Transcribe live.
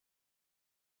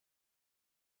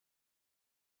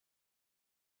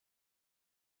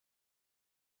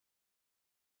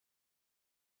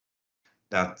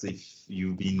that if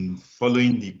you've been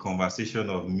following the conversation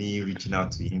of me reaching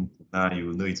out to him, now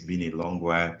you know it's been a long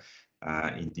while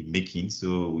in the making.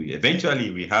 So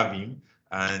eventually we have him,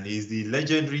 and he's the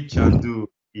legendary Chandoo.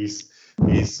 He's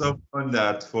someone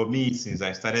that for me, since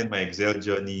I started my Excel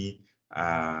journey,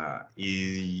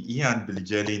 he and Billy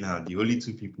Jellin are the only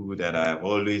two people that I've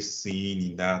always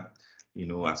seen in that,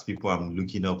 as people I'm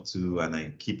looking up to and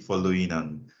I keep following.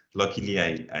 And luckily,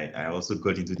 I also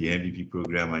got into the MVP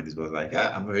program, and it was like,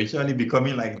 I'm eventually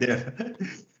becoming like them.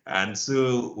 And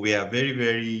so we are very,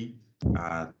 very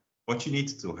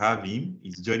fortunate to have him.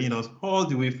 He's joining us all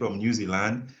the way from New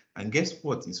Zealand. And guess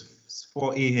what? It's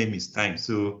 4 a.m. his time.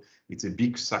 So it's a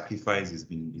big sacrifice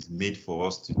is made for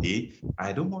us today.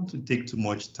 I don't want to take too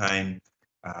much time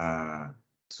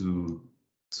so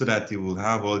that he will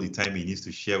have all the time he needs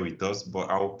to share with us.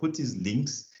 But I'll put his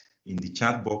links in the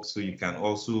chat box so you can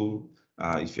also,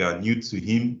 if you are new to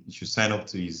him, you should sign up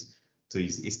to his.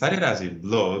 It started as a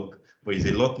blog, but it's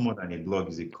a lot more than a blog.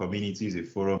 It's a community, it's a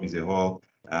forum, it's a hall.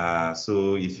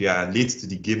 So if you are late to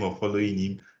the game of following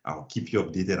him, I'll keep you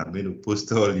updated. I'm going to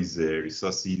post all his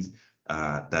resources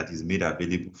that is made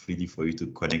available freely for you to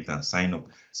connect and sign up.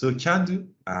 So Chandoo,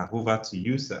 over to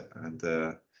you, sir. And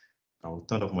I'll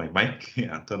turn off my mic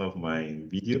and turn off my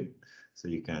video so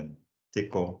you can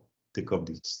take up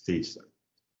the stage, sir.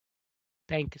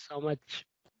 Thank you so much,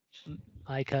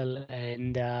 Michael.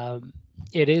 And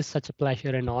it is such a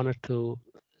pleasure and honor to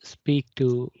speak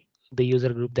to the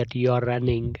user group that you are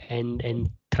running and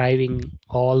thriving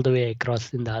all the way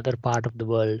across in the other part of the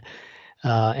world.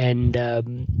 And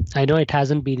I know it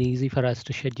hasn't been easy for us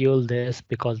to schedule this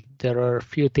because there are a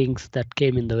few things that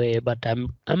came in the way, but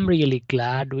I'm really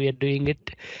glad we are doing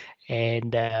it.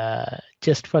 And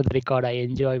just for the record, I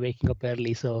enjoy waking up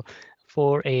early, so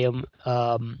 4 a.m.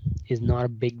 Is not a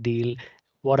big deal.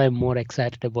 What I'm more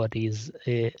excited about is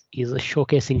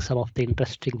showcasing some of the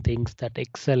interesting things that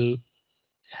Excel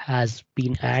has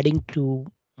been adding to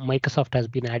Microsoft has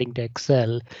been adding to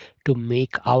Excel to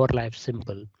make our life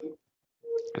simple.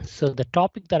 So the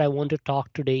topic that I want to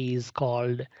talk today is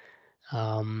called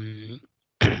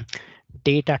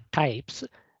data types,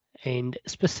 and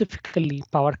specifically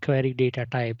Power Query data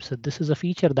types. So this is a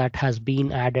feature that has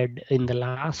been added in the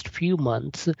last few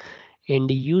months, and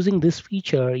using this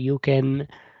feature you can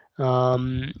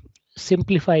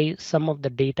simplify some of the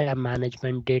data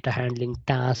management, data handling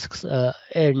tasks,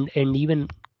 and even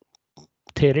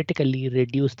theoretically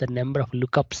reduce the number of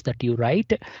lookups that you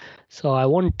write. So I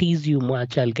won't tease you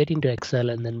much. I'll get into Excel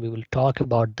and then we will talk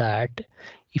about that.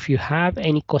 If you have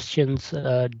any questions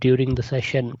during the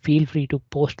session, feel free to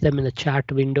post them in the chat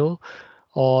window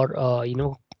or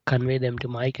convey them to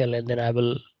Michael, and then I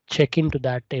will check into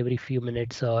that every few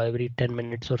minutes or every 10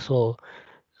 minutes or so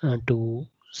to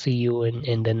see you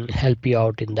and then help you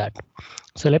out in that.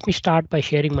 So let me start by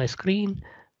sharing my screen.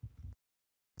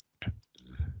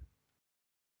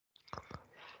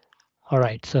 All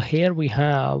right, so here we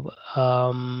have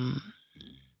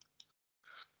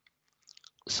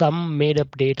some made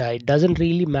up data. It doesn't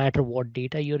really matter what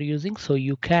data you're using, so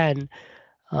you can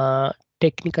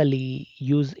technically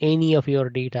use any of your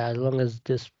data as long as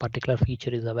this particular feature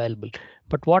is available.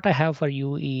 But what I have for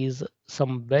you is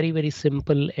some very, very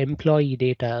simple employee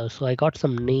data. So I got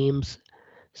some names,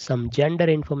 some gender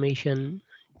information,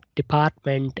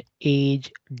 department,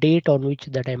 age, date on which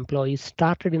that employee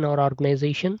started in our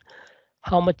organization,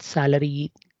 how much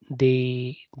salary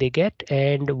they get,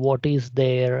 and what is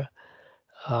their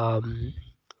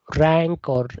rank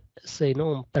or say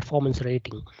performance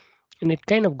rating. And it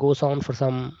kind of goes on for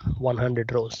some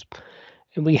 100 rows.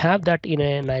 And we have that in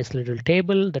a nice little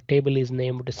table. The table is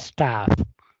named staff.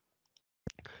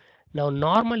 Now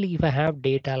normally if I have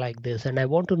data like this and I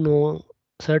want to know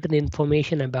certain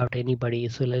information about anybody,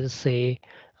 so let's say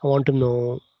I want to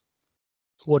know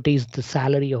what is the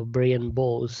salary of Brian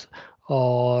Bose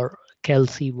or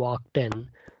Kelsey walked in,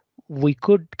 we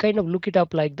could kind of look it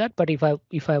up like that. But if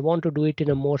I want to do it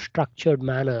in a more structured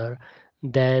manner,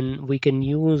 then we can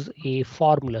use a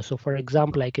formula. So for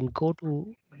example, I can go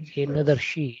to another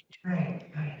sheet. Right.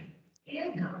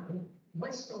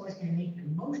 What store is going to make the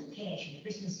most cash on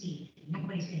Christmas Eve?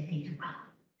 Nobody's going to think about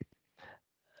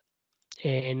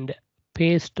And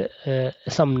paste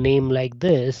some name like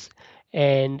this.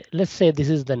 And let's say this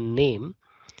is the name.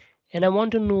 And I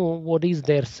want to know what is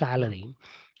their salary.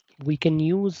 We can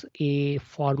use a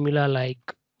formula like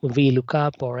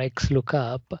VLOOKUP or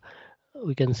XLOOKUP.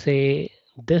 We can say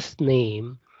this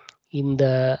name in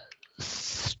the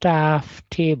staff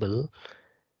table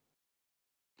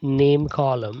name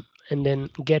column and then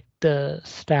get the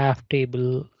staff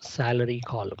table salary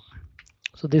column.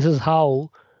 So this is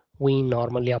how we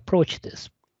normally approach this,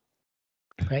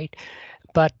 right?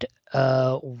 But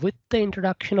with the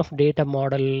introduction of data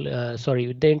model,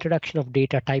 with the introduction of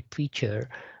data type feature,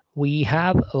 we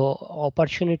have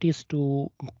opportunities to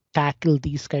tackle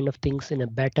these kind of things in a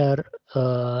better,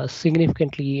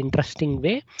 significantly interesting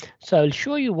way. So I'll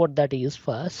show you what that is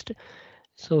first.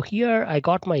 So here I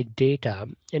got my data,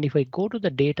 and if I go to the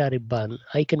data ribbon,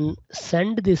 I can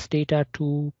send this data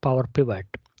to Power Pivot.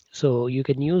 So you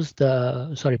can use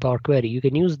the, Power Query. You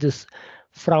can use this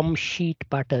from sheet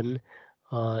button.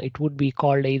 It would be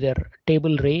called either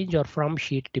table range or from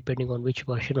sheet, depending on which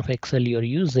version of Excel you're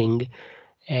using,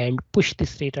 and push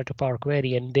this data to Power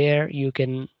Query, and there you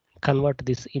can convert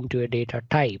this into a data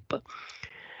type.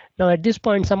 Now at this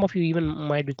point, some of you even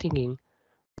might be thinking,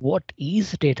 what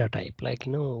is data type? Like,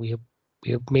 we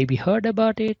have maybe heard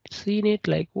about it, seen it,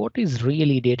 like what is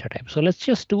really data type? So let's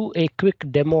just do a quick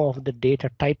demo of the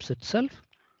data types itself.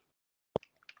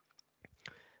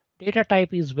 Data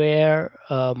type is where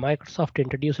Microsoft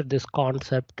introduced this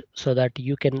concept so that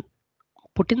you can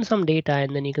put in some data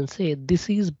and then you can say this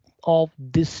is of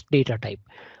this data type.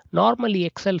 Normally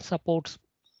Excel supports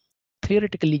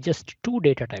theoretically just two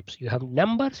data types. You have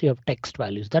numbers, you have text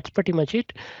values. That's pretty much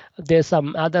it. There's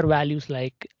some other values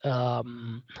like error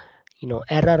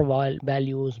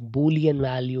values, Boolean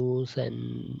values,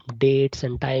 and dates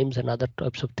and times and other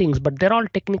types of things. But they're all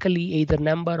technically either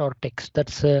number or text. That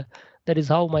is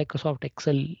how Microsoft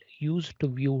Excel used to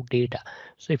view data.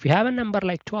 So if you have a number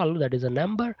like 12, that is a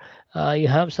number. You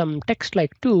have some text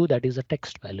like 2, that is a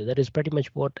text value. That is pretty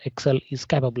much what Excel is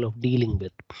capable of dealing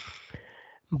with.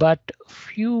 But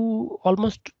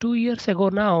almost 2 years ago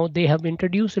now, they have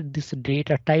introduced this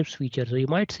data types feature. So you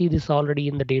might see this already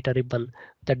in the data ribbon,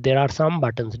 that there are some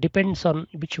buttons. Depends on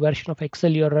which version of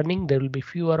Excel you're running. There will be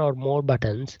fewer or more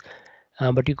buttons.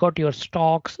 But you got your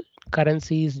stocks,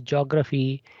 currencies,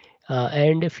 geography,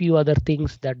 and a few other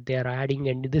things that they are adding.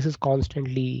 And this is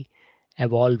constantly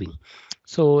evolving.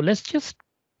 So let's just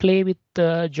play with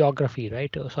the geography,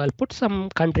 right? So I'll put some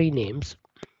country names.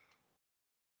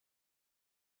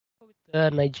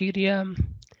 Nigeria,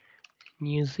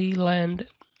 New Zealand,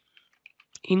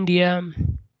 India,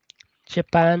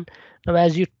 Japan. Now,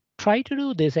 as you try to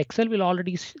do this, Excel will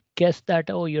already guess that,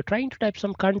 oh, you're trying to type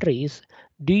some countries.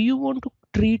 Do you want to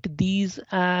treat these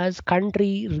as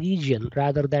country region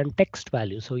rather than text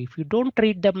value? So if you don't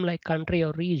treat them like country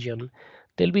or region,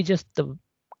 they'll be just the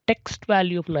text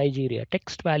value of Nigeria,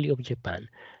 text value of Japan.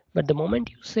 But the moment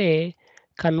you say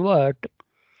convert,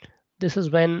 this is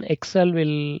when Excel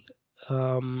will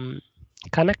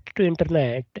connect to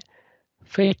internet,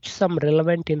 fetch some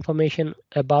relevant information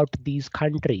about these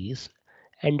countries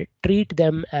and treat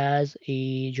them as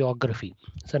a geography.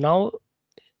 So now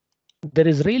there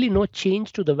is really no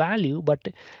change to the value, but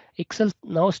Excel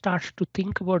now starts to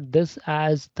think about this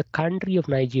as the country of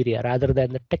Nigeria rather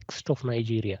than the text of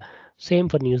Nigeria. Same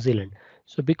for New Zealand.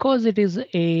 So because it is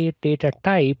a data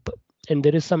type, and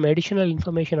there is some additional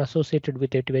information associated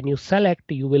with it, when you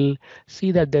select, you will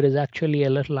see that there is actually a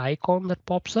little icon that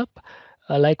pops up.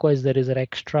 Likewise, there is an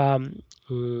extra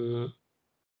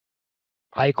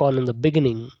icon in the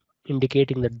beginning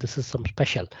indicating that this is some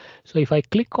special. So if I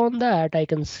click on that, I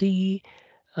can see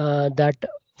that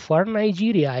for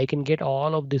Nigeria, I can get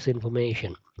all of this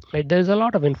information. Right? There's a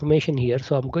lot of information here,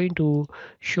 so I'm going to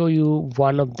show you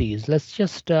one of these. Let's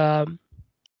just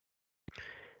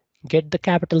get the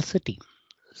capital city.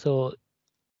 So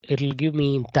it'll give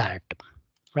me that,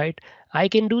 right? I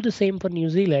can do the same for New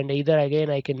Zealand. Either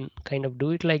again, I can kind of do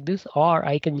it like this, or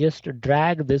I can just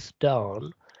drag this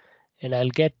down and I'll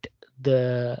get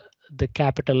the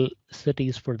capital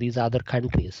cities for these other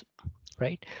countries,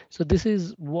 right? So this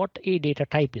is what a data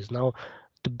type is. Now,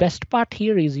 the best part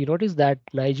here is you notice that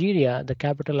Nigeria, the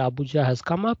capital Abuja has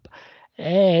come up,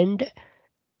 and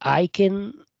I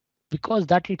can, because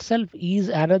that itself is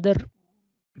another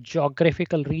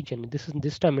geographical region.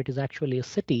 This time it is actually a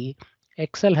city.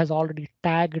 Excel has already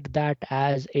tagged that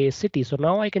as a city. So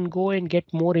now I can go and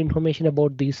get more information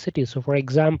about these cities. So for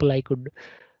example, I could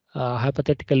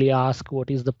hypothetically ask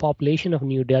what is the population of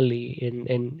New Delhi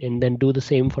and then do the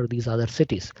same for these other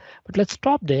cities. But let's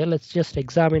stop there. Let's just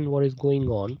examine what is going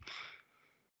on.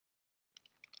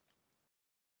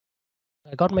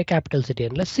 I got my capital city,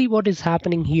 and let's see what is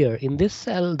happening here. In this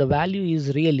cell, the value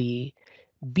is really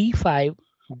B5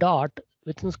 dot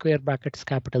within square brackets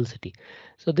capital city.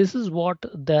 So this is what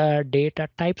the data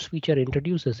types feature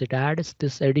introduces. It adds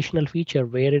this additional feature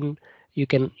wherein you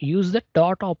can use the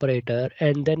dot operator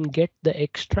and then get the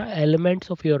extra elements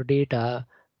of your data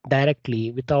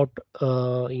directly without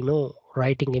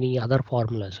writing any other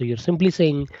formula. So you're simply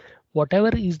saying whatever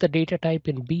is the data type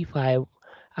in B5,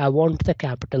 I want the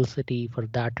capital city for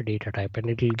that data type, and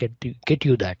it will get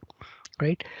you that,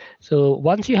 right? So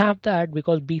once you have that,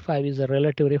 because B5 is a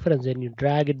relative reference, and you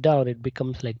drag it down, it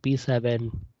becomes like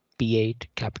B7, B8,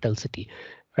 capital city,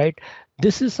 right?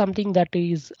 This is something that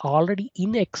is already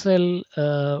in Excel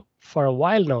for a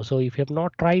while now. So if you have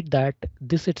not tried that,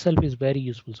 this itself is very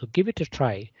useful. So give it a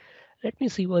try. Let me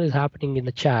see what is happening in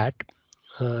the chat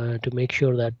to make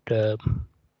sure that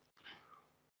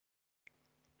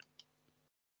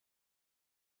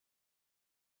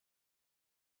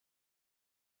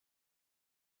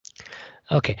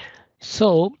okay.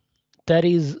 So that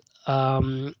is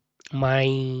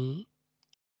my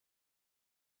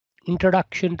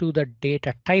introduction to the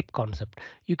data type concept.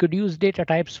 You could use data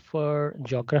types for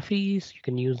geographies, you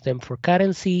can use them for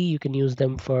currency, you can use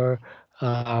them for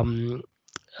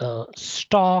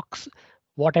stocks,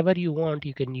 whatever you want,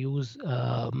 you can use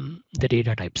the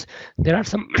data types. There are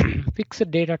some fixed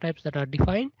data types that are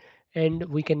defined, and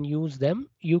we can use them.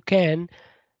 You can,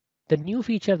 the new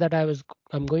feature that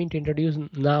I'm going to introduce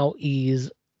now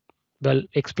is, well,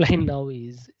 explain now,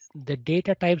 is the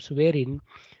data types wherein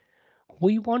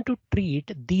we want to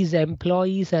treat these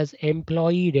employees as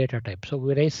employee data type. So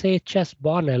when I say Chess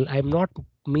Bonnell, I'm not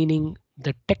meaning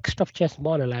the text of Chess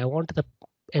Bonnell. I want the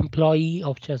employee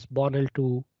of Chess Bonnell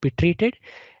to be treated.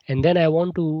 And then I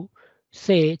want to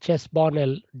say Chess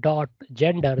Bonnell dot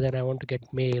gender, then I want to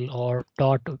get male, or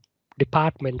dot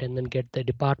department, and then get the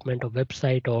department of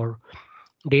website or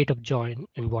date of join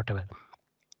and whatever.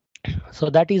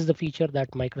 So that is the feature that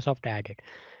Microsoft added.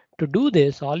 To do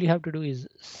this, all you have to do is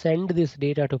send this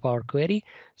data to Power Query.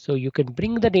 So you can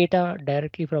bring the data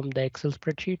directly from the Excel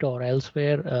spreadsheet or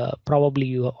elsewhere. Probably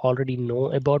you already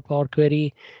know about Power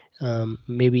Query.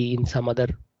 Maybe in some other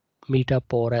meetup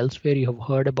or elsewhere you have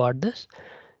heard about this.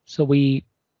 So we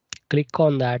click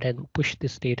on that and push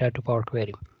this data to Power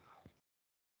Query.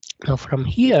 Now from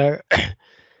here,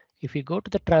 if you go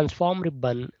to the transform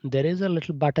ribbon, there is a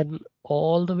little button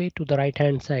all the way to the right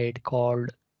hand side called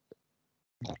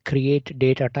create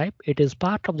data type. It is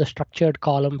part of the structured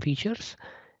column features.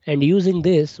 And using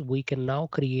this, we can now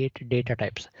create data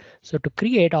types. So to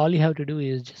create, all you have to do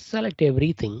is just select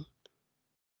everything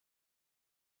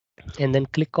and then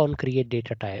click on create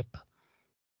data type.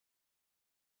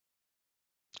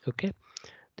 Okay,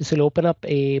 this will open up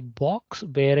a box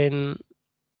wherein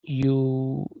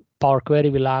Power Query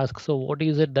will ask, so what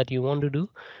is it that you want to do?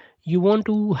 You want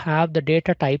to have the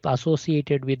data type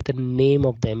associated with the name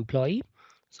of the employee.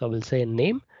 So we'll say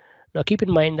name. Now keep in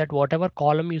mind that whatever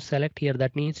column you select here,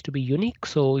 that needs to be unique.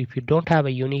 So if you don't have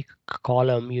a unique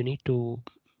column, you need to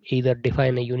either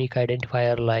define a unique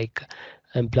identifier like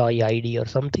employee ID or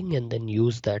something, and then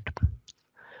use that.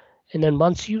 And then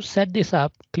once you set this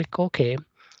up, click OK.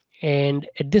 And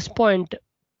at this point,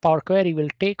 Power Query will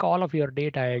take all of your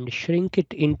data and shrink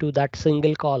it into that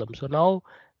single column. So now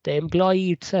the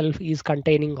employee itself is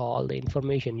containing all the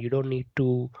information. You don't need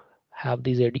to have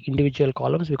these individual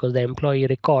columns because the employee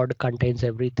record contains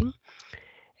everything.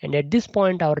 And at this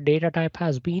point, our data type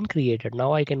has been created.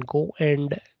 Now I can go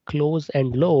and close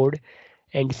and load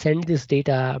and send this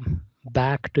data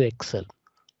back to Excel.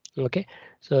 Okay,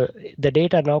 so the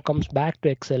data now comes back to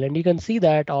Excel, and you can see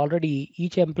that already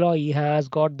each employee has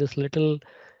got this little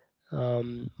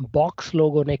box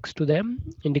logo next to them,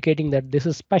 indicating that this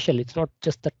is special. It's not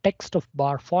just the text of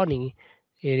Barfoni,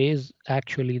 it is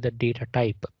actually the data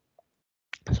type.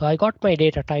 So I got my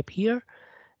data type here,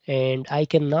 and I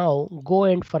can now go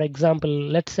and, for example,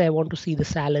 let's say I want to see the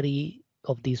salary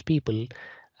of these people.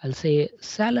 I'll say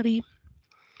salary,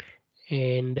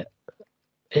 and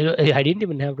I didn't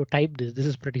even have to type this. This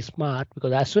is pretty smart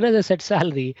because as soon as I said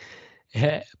salary,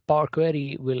 Power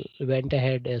Query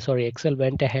Excel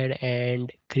went ahead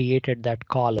and created that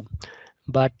column.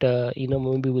 But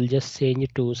maybe we'll just change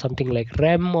it to something like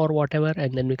rem or whatever,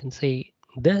 and then we can say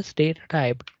this data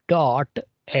type dot,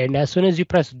 and as soon as you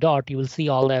press dot, you will see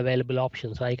all the available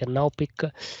options. So I can now pick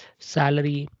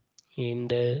salary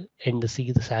and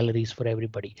see the salaries for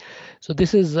everybody. So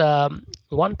this is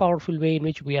one powerful way in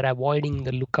which we are avoiding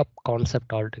the lookup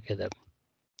concept altogether.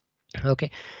 Okay,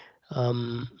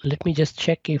 let me just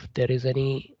check if there is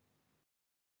any.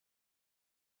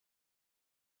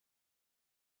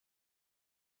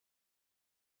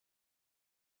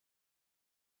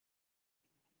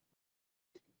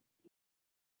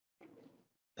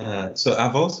 So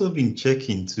I've also been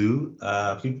checking too.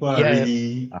 People are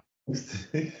really amused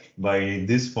by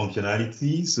this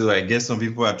functionality. So I guess some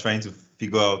people are trying to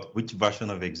figure out which version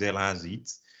of Excel has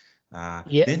it.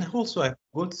 Then also I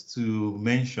forgot to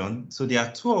mention, so there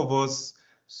are two of us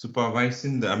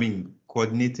supervising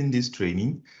coordinating this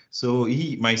training. So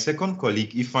my second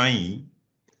colleague, Ifeanyi,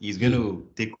 he's going to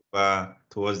take over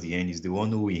towards the end. He's the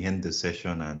one who will end the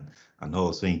session and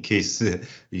also in case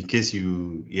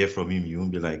you hear from him, you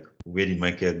won't be like, where did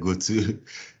Michael go to?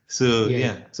 So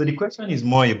yeah. So the question is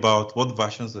more about what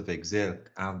versions of Excel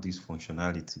have this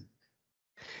functionality.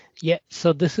 Yeah,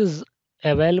 so this is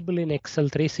available in Excel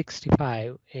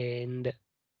 365, and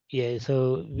yeah,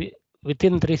 so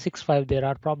within 365 there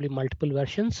are probably multiple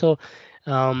versions. So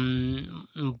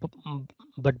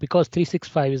but because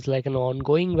 365 is like an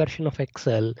ongoing version of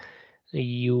Excel,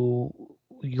 you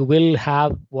will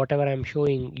have whatever I'm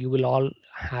showing, you will all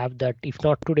have that. If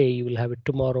not today, you will have it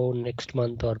tomorrow, next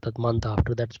month, or the month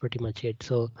after. That's pretty much it.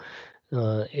 So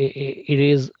it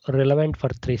is relevant for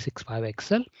 365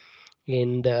 Excel.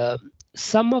 And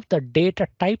some of the data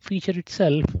type feature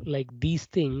itself, like these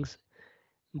things,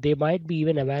 they might be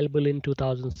even available in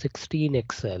 2016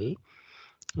 Excel.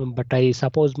 But I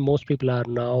suppose most people are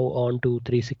now on to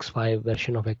 365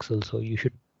 version of Excel. So you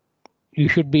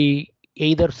should be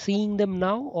either seeing them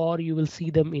now, or you will see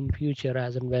them in future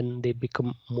as and when they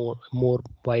become more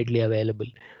widely available.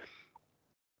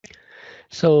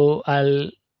 So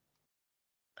I'll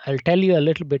tell you a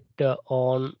little bit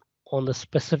on the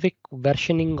specific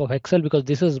versioning of Excel, because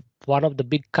this is one of the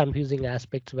big confusing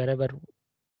aspects whenever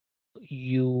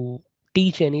you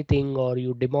teach anything or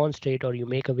you demonstrate or you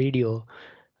make a video.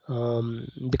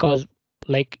 Because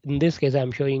like in this case,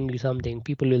 I'm showing you something,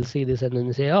 people will see this and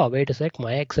then say, oh, wait a sec,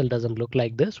 my Excel doesn't look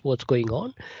like this. What's going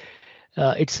on?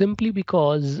 It's simply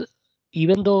because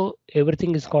even though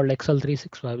everything is called Excel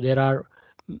 365, there are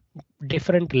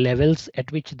different levels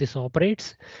at which this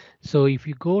operates. So if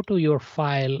you go to your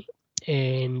file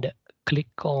and click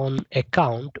on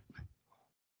account,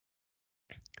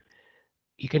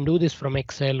 you can do this from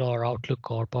Excel or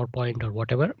Outlook or PowerPoint or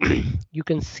whatever. You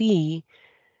can see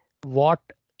what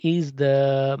is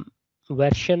the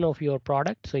version of your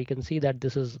product. So you can see that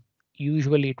this is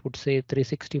usually it would say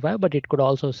 365, but it could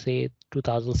also say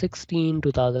 2016,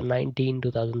 2019,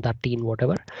 2013,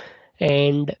 whatever.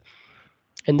 And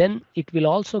then it will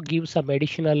also give some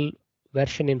additional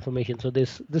version information. So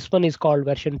this one is called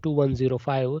version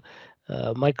 2105.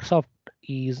 Microsoft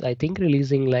is, I think,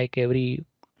 releasing like every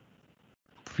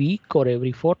week or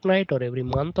every fortnight or every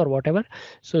month or whatever.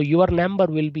 So your number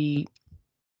will be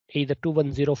either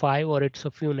 2105 or it's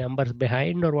a few numbers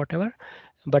behind or whatever.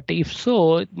 But if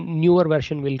so, newer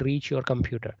version will reach your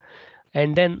computer.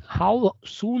 And then how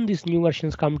soon these new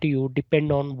versions come to you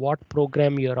depend on what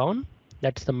program you're on.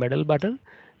 That's the middle button.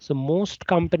 So most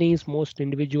companies, most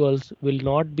individuals will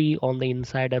not be on the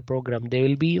insider program. They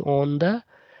will be on the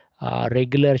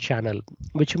regular channel,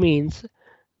 which means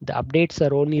the updates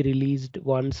are only released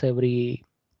once every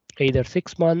either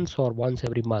 6 months or once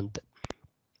every month.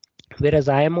 Whereas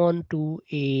I am on to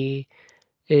a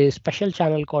special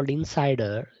channel called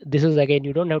Insider. This is, again,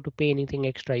 you don't have to pay anything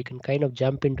extra. You can kind of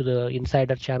jump into the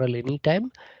Insider channel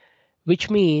anytime, which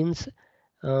means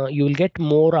you will get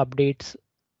more updates,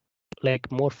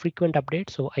 like more frequent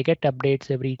updates. So I get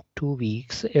updates every 2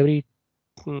 weeks. Every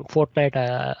fortnight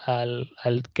I'll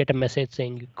get a message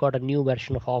saying you got a new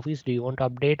version of Office. Do you want to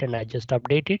update? And I just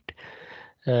update it.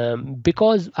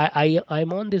 Because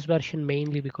I'm on this version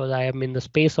mainly because I am in the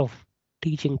space of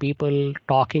teaching people,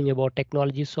 talking about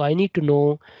technology. So I need to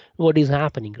know what is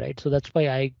happening, right? So that's why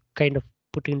I kind of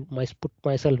put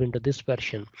myself into this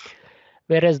version.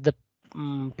 Whereas the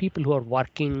people who are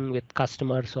working with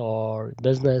customers or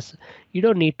business, you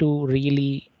don't need to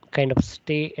really kind of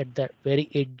stay at the very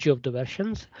edge of the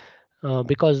versions.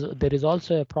 Because there is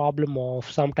also a problem of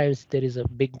sometimes there is a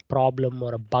big problem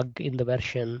or a bug in the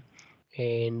version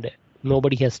and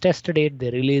nobody has tested it, they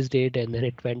released it, and then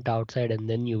it went outside, and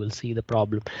then you will see the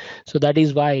problem. So that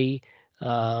is why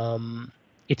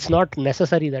it's not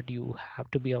necessary that you have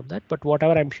to be on that, but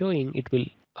whatever I'm showing, it will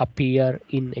appear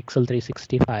in Excel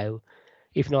 365,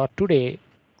 if not today,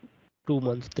 2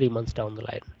 months, 3 months down the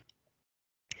line.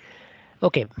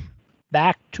 Okay,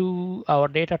 back to our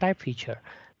data type feature.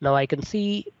 Now I can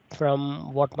see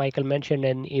from what Michael mentioned,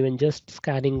 and even just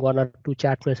scanning 1 or 2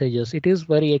 chat messages, it is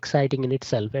very exciting in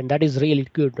itself, and that is really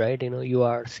good, right? You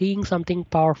are seeing something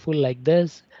powerful like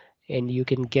this, and you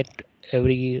can get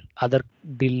every other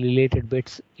related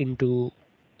bits into,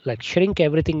 like, shrink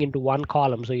everything into one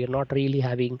column. So you're not really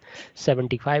having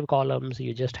 75 columns,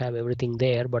 you just have everything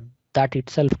there, but that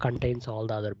itself contains all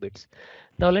the other bits.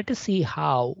 Now let us see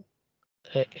how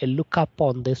a lookup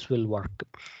on this will work.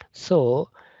 So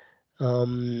we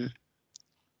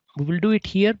will do it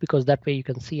here because that way you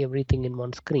can see everything in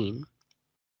one screen.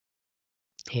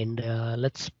 And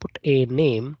let's put a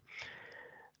name.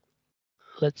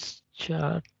 Let's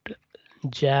chat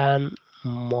Jan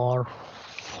Morforth.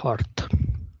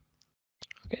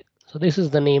 Okay. So this is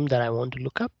the name that I want to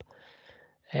look up.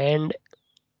 And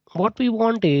what we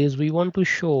want is we want to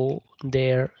show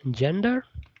their gender,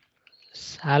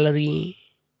 salary,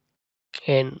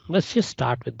 and let's just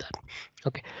start with that.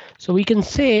 Okay, so we can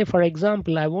say, for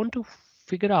example, I want to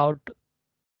figure out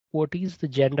what is the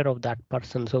gender of that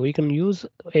person. So we can use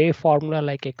a formula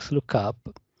like XLOOKUP,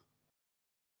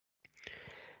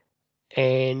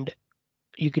 and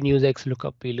you can use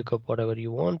XLOOKUP, VLOOKUP, whatever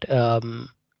you want.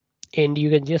 And you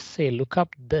can just say look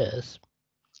up this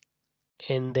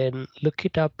and then look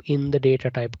it up in the data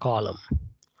type column,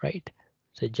 right?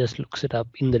 So it just looks it up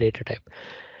in the data type.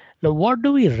 Now, what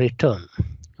do we return?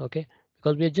 Okay,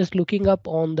 because we're just looking up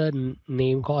on the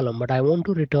name column, but I want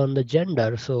to return the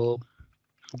gender. So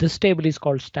this table is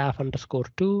called staff underscore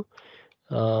 2,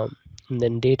 and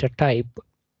then data type.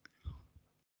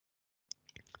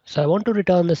 So I want to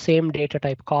return the same data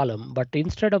type column, but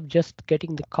instead of just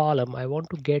getting the column, I want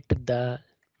to get the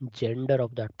gender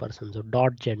of that person. So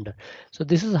dot gender. So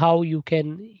this is how you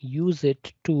can use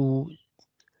it to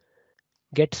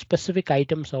get specific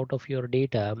items out of your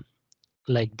data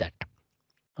like that.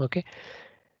 Okay.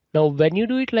 Now, when you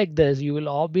do it like this, you will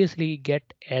obviously get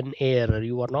an error.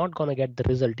 You are not going to get the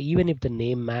result, even if the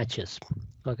name matches.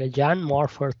 Okay, Jan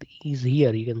Morforth is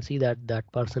here. You can see that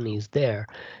that person is there,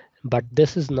 but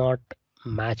this is not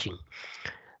matching.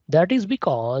 That is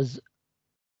because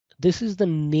this is the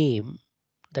name,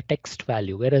 the text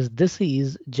value, whereas this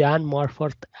is Jan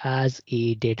Morforth as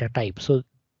a data type. So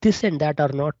this and that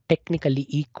are not technically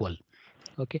equal.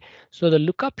 Okay, so the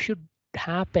lookup should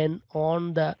happen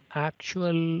on the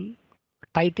actual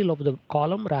title of the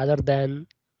column rather than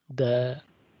the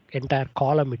entire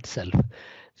column itself.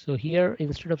 So here,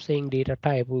 instead of saying data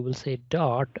type, we will say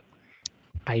dot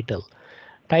title.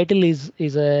 Title is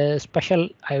a special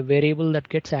variable that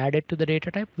gets added to the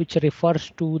data type, which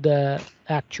refers to the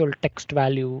actual text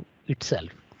value itself.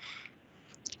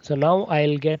 So now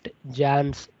I'll get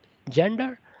Jan's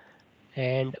gender,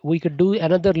 and we could do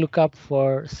another lookup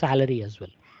for salary as well.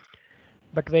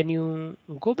 But when you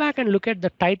go back and look at the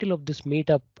title of this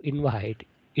meetup invite,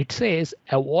 it says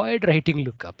avoid writing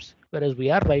lookups, whereas we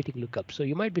are writing lookups. So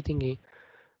you might be thinking,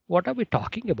 what are we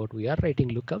talking about? We are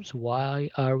writing lookups. Why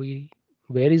are we?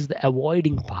 Where is the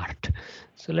avoiding part?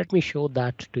 So let me show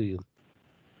that to you.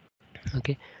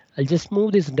 Okay, I'll just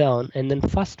move this down, and then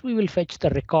first we will fetch the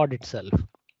record itself.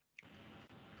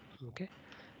 Okay,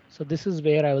 so this is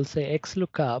where I will say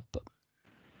XLOOKUP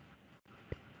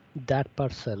that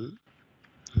person,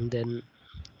 and then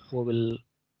we will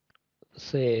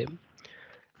say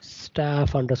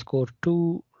staff underscore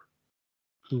 2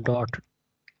 dot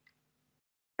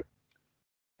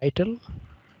title,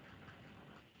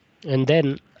 and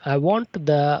then I want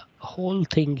the whole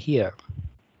thing here.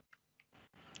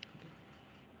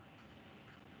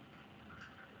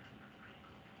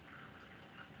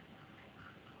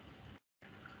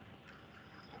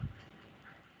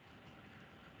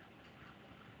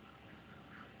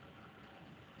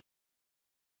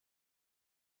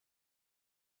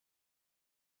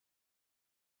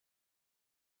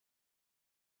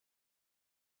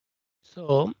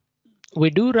 So we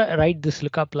do write this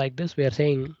lookup like this. We are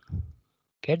saying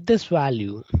get this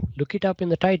value, look it up in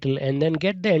the title, and then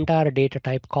get the entire data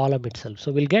type column itself.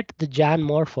 So we'll get the Jan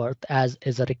Morforth as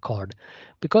a record.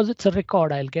 Because it's a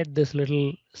record, I'll get this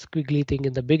little squiggly thing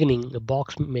in the beginning, the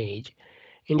box image,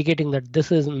 indicating that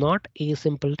this is not a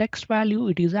simple text value.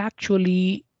 It is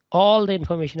actually all the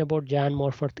information about Jan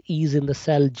Morforth is in the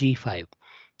cell G5.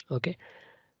 Okay,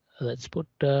 let's put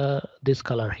this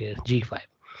color here, G5.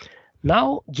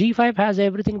 Now G5 has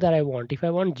everything that I want. If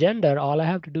I want gender, all I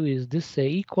have to do is this say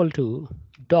equal to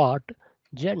dot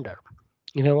gender.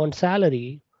 If I want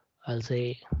salary, I'll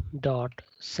say dot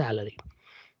salary.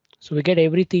 So we get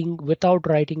everything without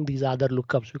writing these other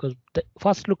lookups, because the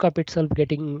first lookup itself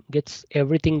gets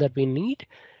everything that we need,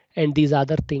 and these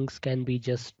other things can be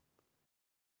just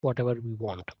whatever we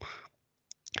want.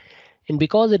 And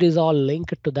because it is all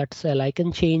linked to that cell, I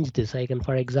can change this. I can,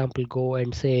 for example, go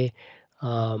and say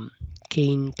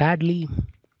Kane Padley,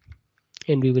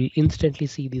 and we will instantly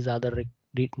see these other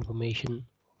information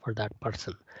for that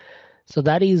person. So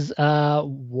that is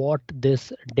what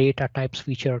this data types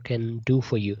feature can do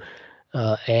for you.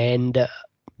 And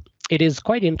it is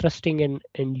quite interesting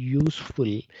and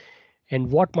useful.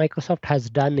 And what Microsoft has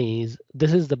done is,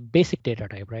 this is the basic data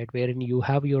type, right? Wherein you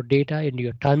have your data and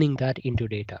you're turning that into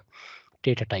data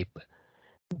type.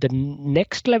 The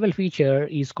next level feature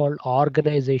is called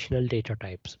organizational data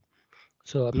types.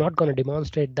 So I'm not going to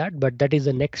demonstrate that, but that is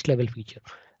the next level feature.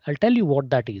 I'll tell you what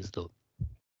that is though.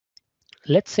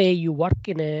 let's say you work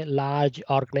in a large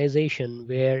organization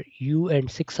where you and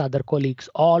 6 other colleagues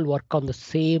all work on the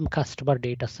same customer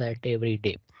data set every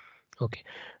day. Okay,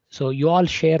 so you all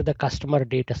share the customer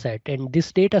data set, and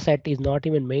this data set is not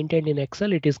even maintained in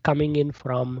Excel. It is coming in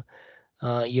from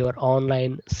your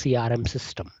online CRM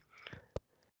system.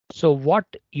 So what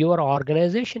your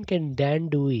organization can then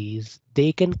do is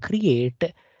they can create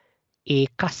a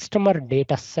customer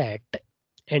data set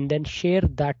and then share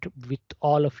that with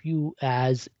all of you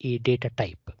as a data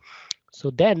type. So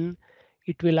then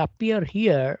it will appear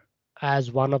here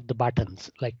as one of the buttons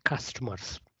like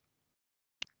customers.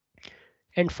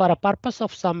 And for a purpose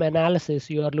of some analysis,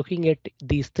 you are looking at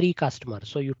these 3 customers.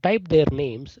 So you type their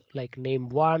names like name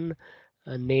 1,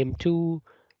 name 2,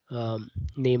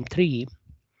 name 3,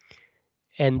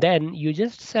 and then you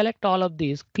just select all of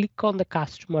these, click on the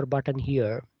customer button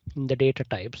here in the data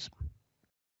types.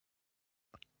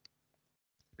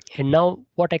 And now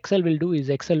what Excel will do is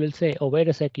Excel will say, oh, wait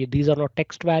a second, these are not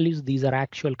text values, these are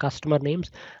actual customer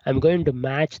names. I'm going to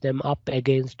match them up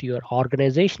against your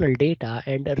organizational data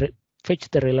and fetch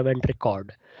the relevant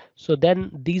record. So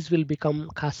then these will become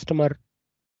customer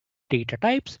data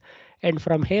types. And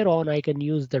from here on, I can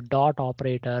use the dot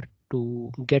operator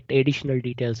to get additional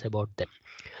details about them.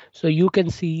 So you can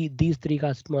see these 3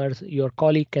 customers, your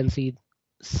colleague can see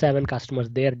 7 customers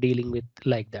they're dealing with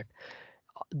like that.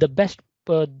 The best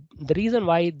the reason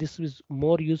why this is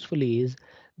more useful is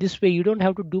this way you don't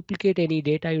have to duplicate any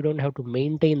data, you don't have to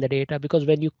maintain the data, because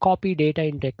when you copy data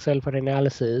into Excel for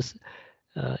analysis,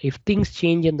 if things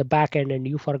change in the back end and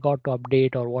you forgot to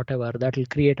update or whatever, that will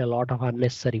create a lot of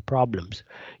unnecessary problems.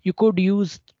 You could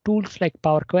use tools like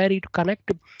Power Query to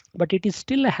connect, but it is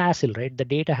still a hassle, right? The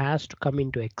data has to come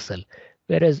into Excel.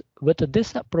 Whereas with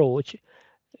this approach,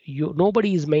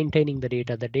 nobody is maintaining the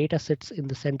data. The data sits in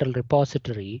the central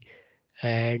repository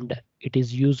and it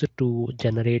is used to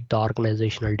generate the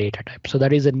organizational data type. So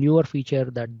that is a newer feature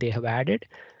that they have added.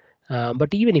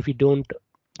 But even if you don't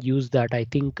use that, I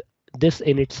think this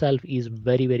in itself is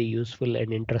very, very useful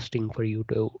and interesting for you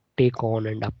to take on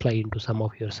and apply into some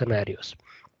of your scenarios.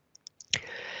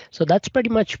 So that's pretty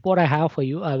much what I have for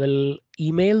you. I will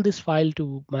email this file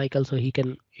to Michael so he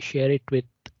can share it with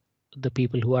the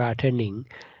people who are attending.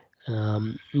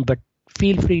 But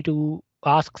feel free to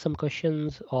ask some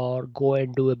questions or go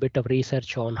and do a bit of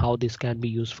research on how this can be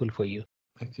useful for you.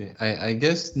 Okay, I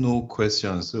guess no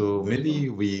questions. So maybe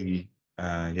we,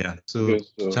 yeah, so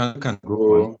Chandoo can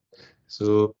go on.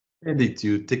 So edit,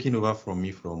 you taking over from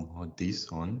me from this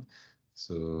on.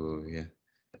 So yeah.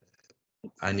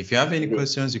 And if you have any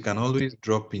questions, you can always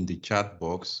drop in the chat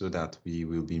box so that we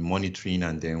will be monitoring.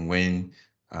 And then when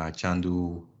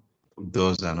Chandoo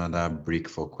does another break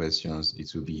for questions,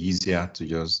 it will be easier to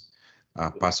just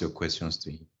pass your questions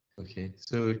to him. Okay,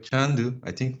 so Chandoo,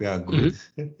 I think we are good.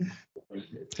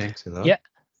 Thanks a lot. Yeah.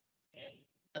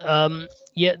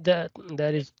 Yeah,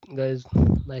 that is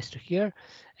nice to hear.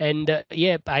 And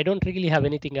yeah, I don't really have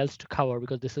anything else to cover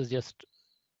because this is just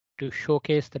to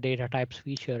showcase the data types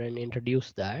feature and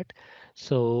introduce that.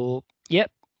 So yeah,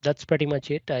 that's pretty much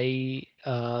it.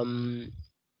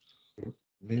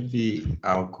 Maybe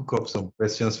I'll cook up some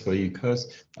questions for you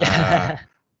because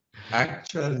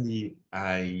actually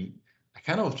I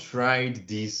kind of tried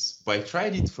this, but I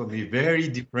tried it from a very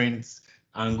different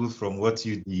angle from what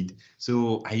you did.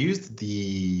 So I used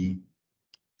the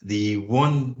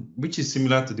one which is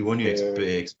similar to the one you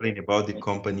explained about the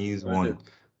company's one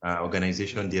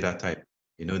organization data type.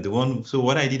 You know, the one. So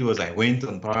what I did was I went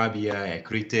on Power BI,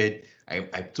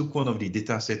 I took one of the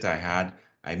data set I had,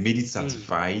 I made it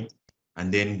certified,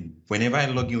 and then whenever I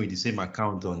log in with the same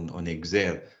account on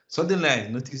Excel, suddenly I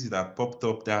noticed it had popped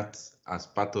up that as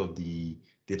part of the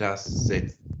data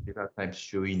set, data type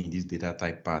showing in this data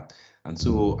type part. And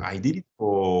so I did it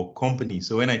for company.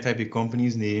 So when I type a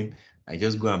company's name, I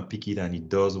just go and pick it and it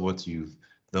does what you've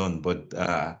done. But,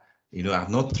 you know, I've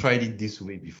not tried it this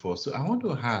way before. So I want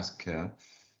to ask,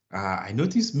 I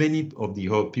noticed many of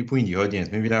the people in the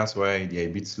audience, maybe that's why they're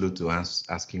a bit slow to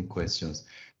asking questions.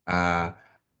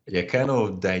 They're kind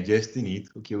of digesting it.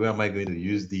 Okay, where am I going to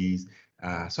use these?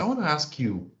 So I want to ask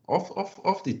you,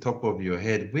 off the top of your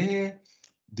head, where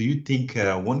do you think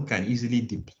one can easily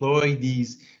deploy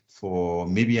these for?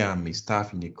 Maybe I'm a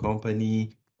staff in a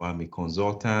company or I'm a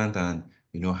consultant, and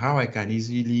you know how I can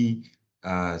easily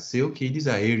say, okay, these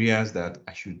are areas that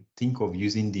I should think of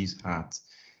using these at.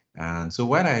 And so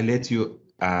while I let you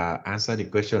answer the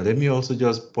question, let me also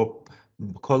just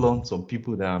call on some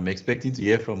people that I'm expecting to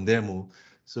hear from them.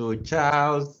 So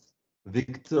Charles,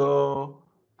 Victor,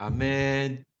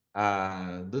 Ahmed,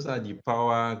 those are the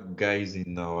power guys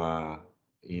in our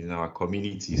in our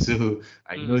community. So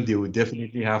I know they will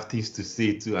definitely have things to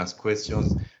say to ask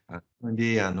questions. And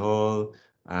Sunday and all,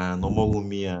 and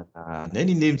Omowumi and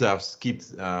any names I've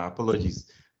skipped,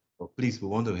 apologies. But please, we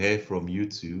want to hear from you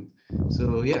too.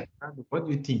 So yeah, what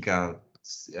do you think are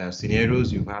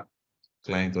scenarios you've had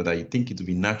client, or that you think it would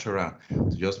be natural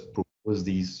to just propose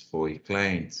this for a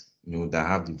client, that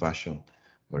have the version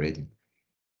already?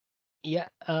 Yeah.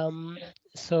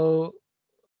 So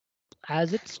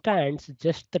as it stands,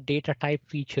 just the data type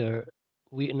feature,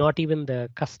 not even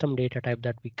the custom data type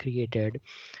that we created,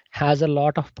 has a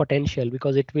lot of potential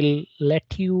because it will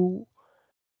let you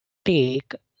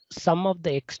take some of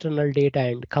the external data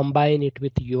and combine it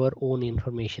with your own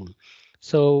information.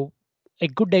 So a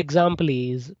good example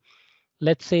is,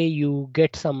 let's say you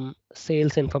get some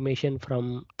sales information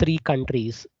from 3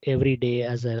 countries every day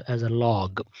as a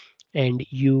log, and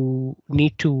you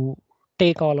need to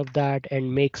take all of that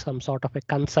and make some sort of a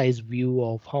concise view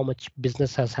of how much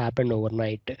business has happened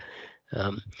overnight.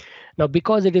 um, Now,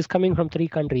 because it is coming from 3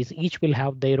 countries, each will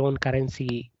have their own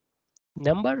currency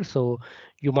number. So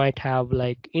you might have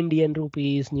like Indian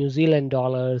rupees, New Zealand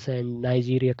dollars, and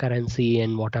Nigeria currency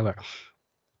and whatever.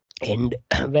 And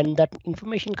when that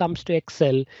information comes to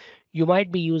Excel, you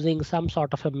might be using some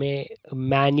sort of a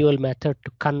manual method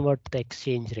to convert the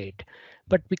exchange rate.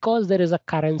 But because there is a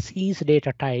currencies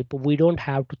data type, we don't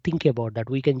have to think about that.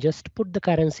 We can just put the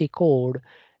currency code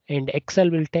and Excel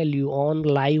will tell you on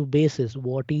live basis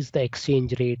what is the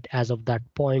exchange rate as of that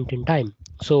point in time.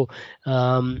 So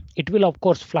it will of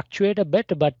course fluctuate a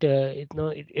bit, but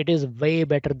it is way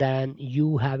better than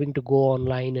you having to go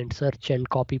online and search and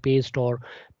copy paste or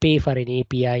pay for an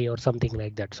API or something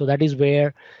like that. So that is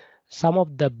where some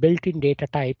of the built-in data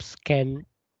types can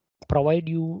provide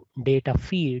you data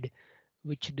feed,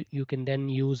 which you can then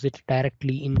use it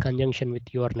directly in conjunction with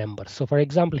your numbers. So for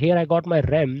example, here I got my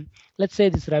REM. Let's say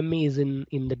this REM is in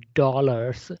the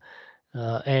dollars,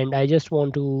 and I just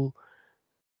want to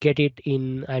get it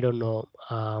in, I don't know,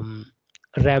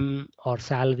 REM or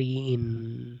salary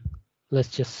in, let's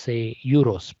just say,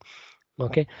 euros.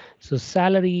 Okay, so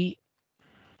salary,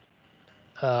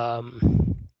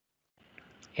 and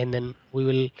then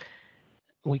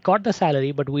we got the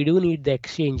salary, but we do need the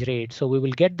exchange rate. So we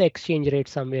will get the exchange rate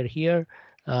somewhere here,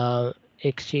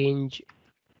 exchange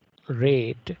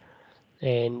rate,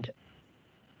 and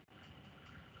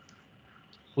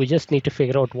we just need to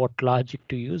figure out what logic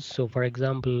to use. So for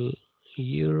example,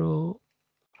 euro,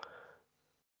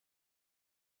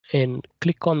 and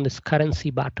click on this currency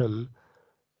button.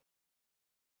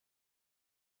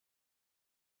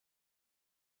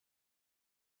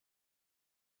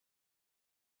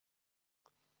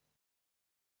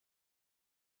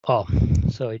 Oh,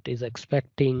 so it is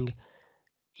expecting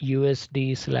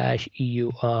USD/EUR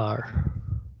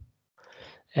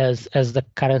as the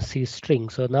currency string.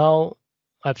 So now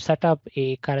I've set up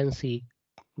a currency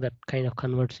that kind of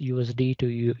converts USD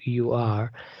to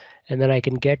EUR, and then I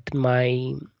can get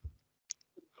my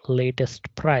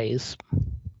latest price.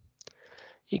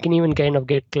 You can even kind of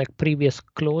get like previous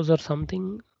close or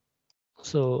something.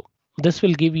 So this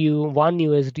will give you 1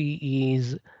 USD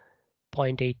is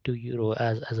 0.82 euro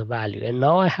as a value. And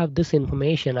now I have this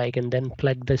information. I can then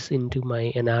plug this into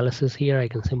my analysis here. I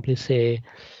can simply say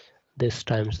this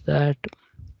times that,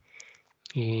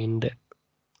 and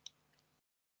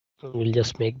we'll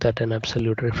just make that an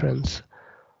absolute reference.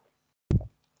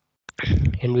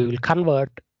 And we will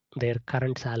convert their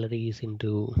current salaries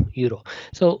into euro.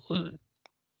 So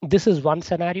this is one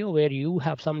scenario where you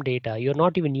have some data. You're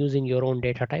not even using your own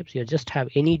data types. You just have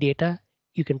any data.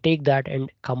 You can take that and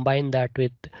combine that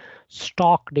with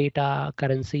stock data,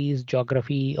 currencies,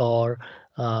 geography, or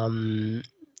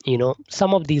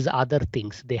some of these other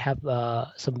things. They have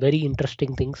some very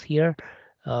interesting things here,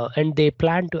 and they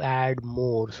plan to add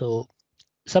more. So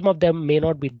some of them may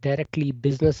not be directly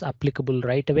business applicable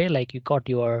right away. Like you got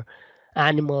your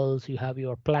animals, you have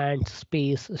your plants,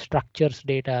 space, structures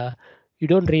data. You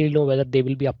don't really know whether they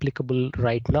will be applicable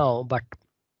right now, but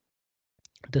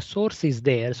the source is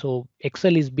there. So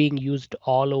Excel is being used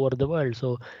all over the world.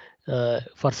 So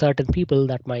for certain people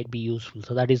that might be useful.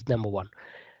 So that is number one.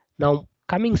 Now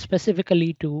coming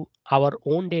specifically to our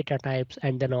own data types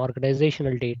and then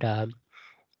organizational data,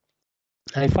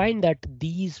 I find that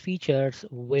these features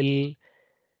will,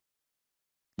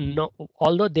 no,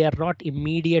 although they are not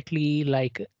immediately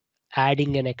like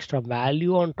adding an extra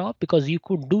value on top, because you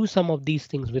could do some of these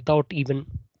things without even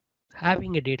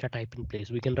having a data type in place.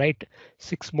 We can write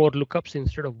 6 more lookups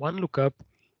instead of 1 lookup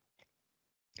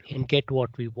and get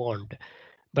what we want.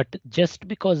 But just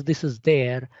because this is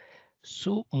there,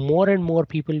 so more and more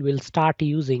people will start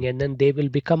using, and then they will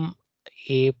become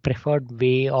a preferred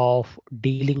way of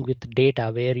dealing with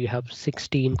data where you have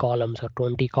 16 columns or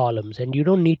 20 columns, and you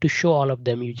don't need to show all of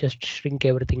them. You just shrink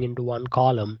everything into one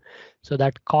column. So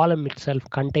that column itself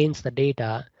contains the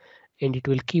data, and it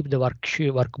will keep the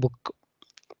workbook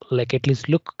like at least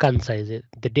look concise.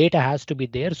 The data has to be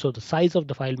there, so the size of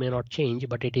the file may not change,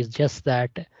 but it is just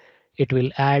that it will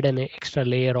add an extra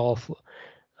layer of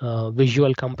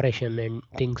visual compression and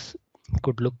things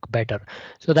could look better.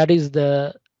 So that is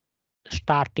the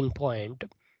starting point.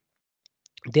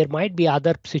 There might be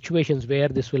other situations where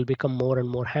this will become more and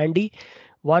more handy.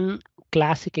 One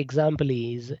classic example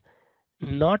is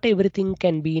not everything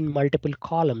can be in multiple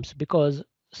columns because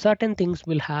certain things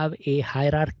will have a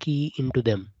hierarchy into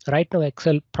them. Right now,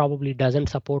 Excel probably doesn't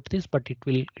support this, but it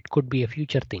could be a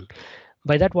future thing.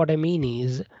 By that, what I mean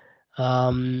is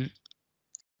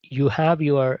you have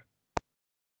your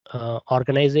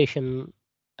organization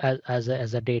as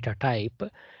a data type,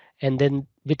 and then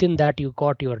within that you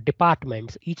got your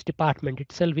departments. Each department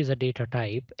itself is a data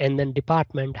type, and then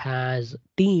department has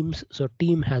teams, so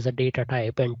team has a data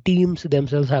type, and teams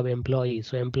themselves have employees,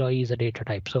 so employee is a data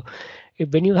type. So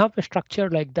when you have a structure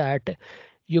like that,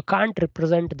 you can't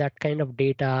represent that kind of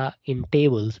data in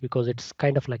tables because it's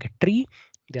kind of like a tree.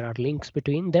 There are links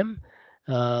between them.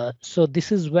 So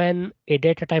this is when a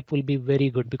data type will be very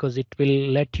good because it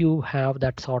will let you have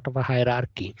that sort of a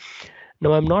hierarchy.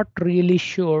 Now, I'm not really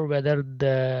sure whether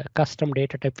the custom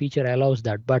data type feature allows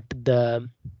that, but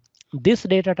this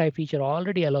data type feature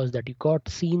already allows that. You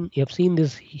have seen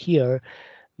this here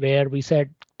where we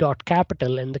said dot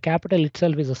capital, and the capital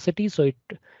itself is a city, so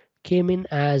it came in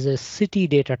as a city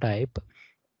data type.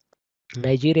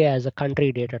 Nigeria as a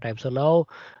country data type. So now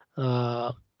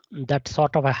that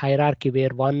sort of a hierarchy where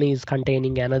one is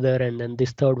containing another and then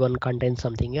this third one contains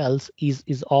something else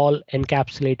is all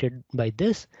encapsulated by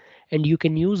this, and you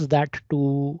can use that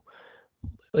to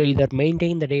either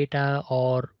maintain the data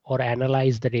or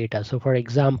analyze the data. So for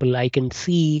example, I can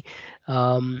see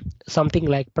something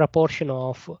like proportion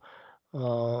of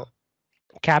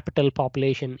capital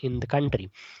population in the country.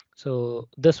 So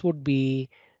this would be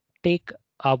take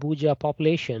Abuja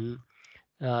population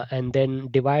and then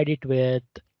divide it with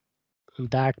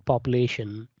that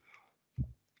population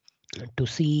to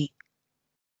see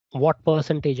what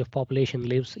percentage of population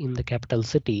lives in the capital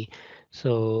city.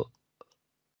 So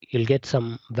you'll get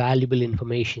some valuable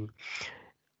information.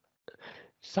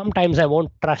 Sometimes I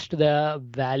won't trust the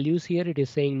values here. It is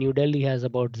saying New Delhi has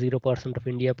about 0% of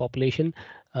India population.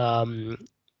 And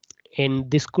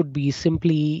this could be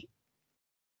simply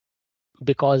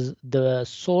because the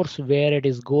source where it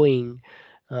is going,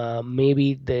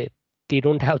 maybe they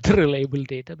don't have the reliable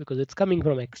data because it's coming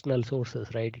from external sources,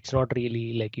 right? It's not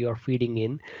really like you're feeding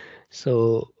in.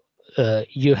 So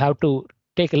you have to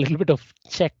take a little bit of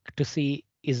check to see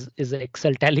is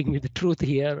Excel telling me the truth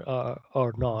here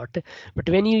or not. But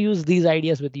when you use these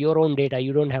ideas with your own data,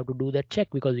 you don't have to do that check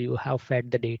because you have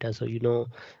fed the data, so you know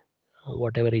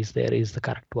whatever is there is the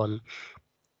correct one.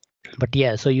 But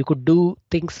yeah, so you could do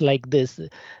things like this.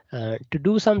 To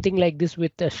do something like this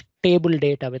with a stable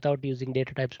data without using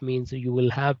data types means you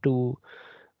will have to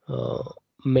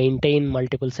maintain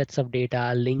multiple sets of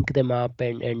data, link them up,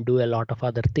 and do a lot of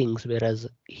other things. Whereas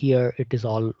here it is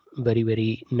all very,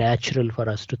 very natural for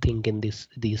us to think in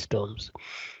these terms.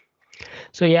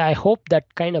 So yeah, I hope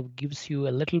that kind of gives you a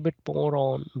little bit more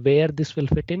on where this will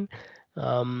fit in.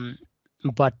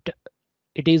 But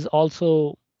it is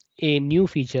also a new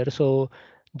feature. So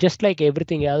just like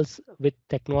everything else with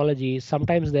technology,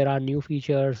 sometimes there are new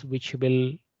features which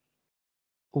will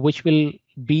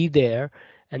be there,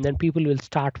 and then people will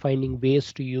start finding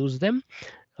ways to use them.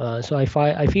 So I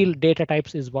feel data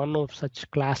types is one of such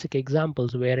classic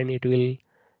examples wherein it will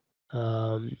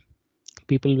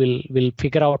people will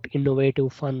figure out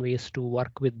innovative, fun ways to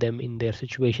work with them in their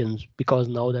situations because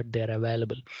now that they're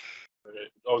available. That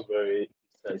was very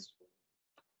insightful.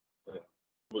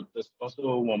 But there's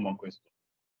also one more question.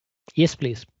 Yes,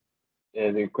 please.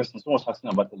 The question someone was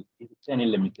asking about is there any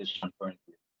limitation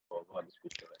currently for this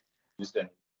feature? Is there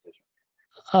any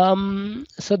limitation?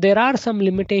 So there are some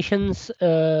limitations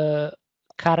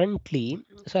currently.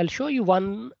 So I'll show you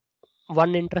one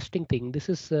interesting thing. This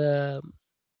is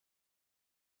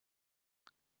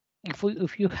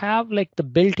if you have like the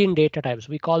built-in data types,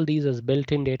 we call these as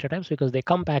built-in data types because they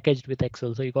come packaged with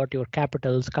Excel. So you got your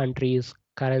capitals, countries,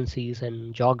 currencies,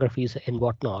 and geographies and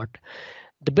whatnot.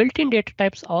 the built-in data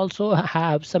types also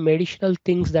have some additional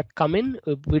things that come in.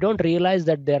 We don't realize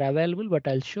that they're available, but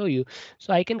I'll show you.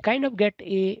 So I can kind of get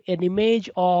an image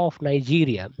of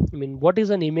Nigeria. I mean, what is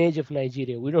an image of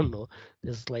Nigeria? We don't know.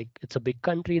 There's like, it's a big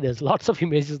country. There's lots of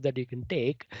images that you can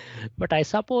take. But I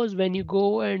suppose when you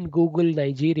go and Google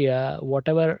Nigeria,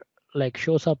 whatever like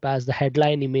shows up as the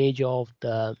headline image of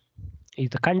the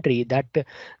country,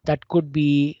 that could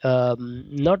be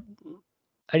not,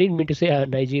 I didn't mean to say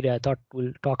Nigeria. I thought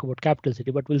we'll talk about capital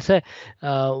city, but we'll say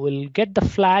we'll get the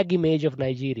flag image of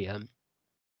Nigeria,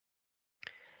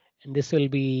 and this will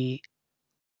be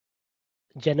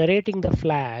generating the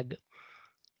flag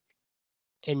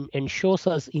and shows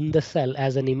us in the cell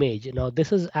as an image. Now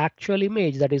this is actual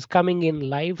image that is coming in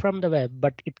live from the web,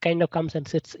 but it kind of comes and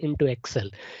sits into Excel.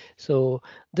 So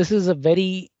this is a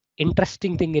very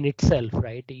interesting thing in itself,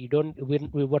 right? You don't,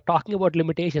 we were talking about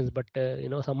limitations, but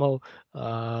somehow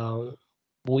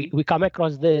we come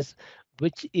across this,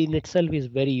 which in itself is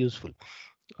very useful.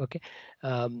 Okay,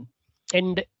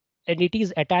 and it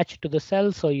is attached to the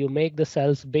cell, so you make the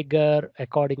cells bigger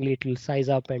accordingly. It will size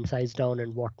up and size down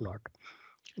and whatnot.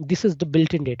 This is the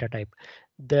built-in data type.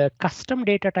 The custom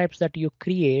data types that you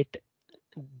create,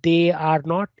 they are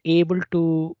not able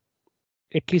to,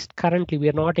 at least currently, we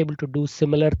are not able to do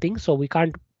similar things. So we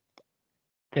can't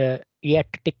yet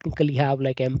technically have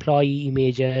like employee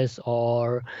images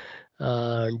or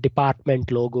department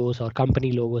logos or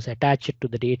company logos attached to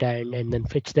the data and then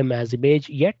fetch them as image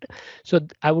yet. So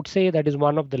I would say that is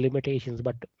one of the limitations,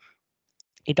 but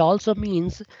it also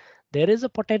means there is a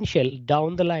potential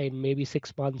down the line, maybe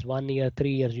 6 months, 1 year, 3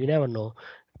 years, you never know,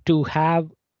 to have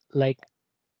like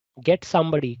get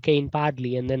somebody, Kane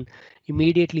Padley, and then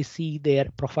immediately see their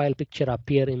profile picture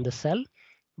appear in the cell,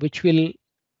 which will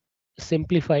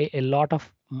simplify a lot of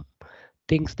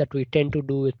things that we tend to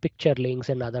do with picture links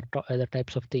and other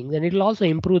types of things. And it will also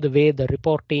improve the way the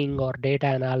reporting or data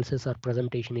analysis or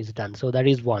presentation is done. So that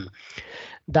is one.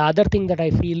 The other thing that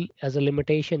I feel as a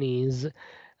limitation is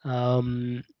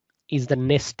the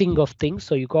nesting of things.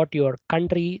 So you got your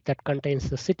country that contains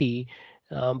the city,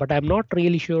 but I'm not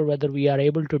really sure whether we are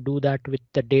able to do that with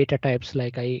the data types.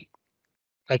 Like I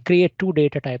create two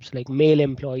data types like male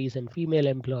employees and female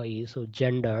employees, so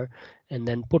gender, and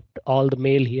then put all the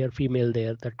male here, female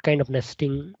there, that kind of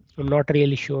nesting. I'm not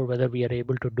really sure whether we are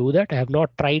able to do that. I have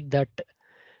not tried that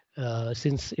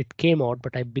since it came out,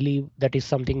 but I believe that is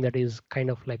something that is kind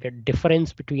of like a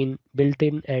difference between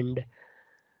built-in and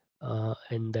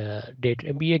the data.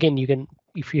 And again, you can,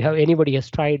 if you have anybody has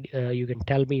tried, you can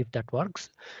tell me if that works.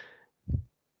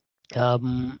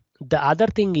 The other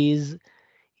thing is,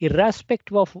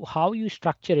 irrespective of how you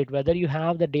structure it, whether you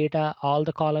have the data, all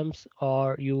the columns,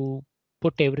 or you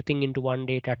put everything into one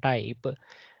data type,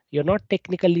 you're not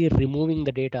technically removing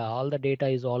the data. All the data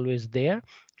is always there.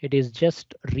 It is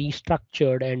just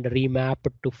restructured and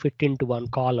remapped to fit into one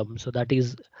column. So that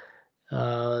is,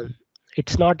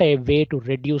 it's not a way to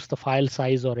reduce the file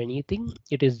size or anything.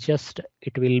 It is just,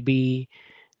 it will be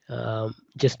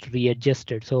just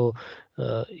readjusted. So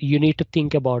you need to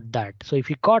think about that. So if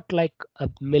you got like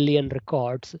 1 million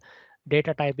records,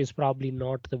 data type is probably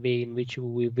not the way in which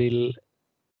we will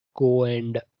go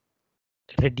and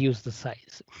reduce the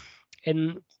size.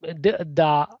 And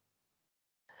those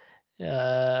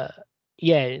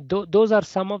are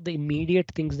some of the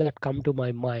immediate things that come to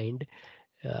my mind.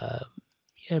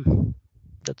 Yeah,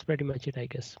 that's pretty much it, I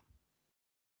guess.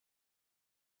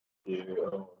 Yeah,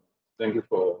 thank you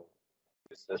for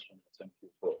this session. Thank you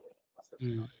for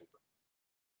assessing.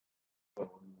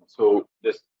 So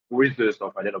this with the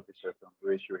stuff I did a picture from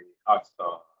which we asked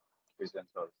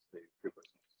presenters the few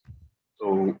questions.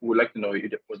 So we'd like to know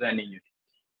if was there any unique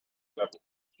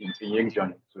in Young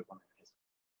journey to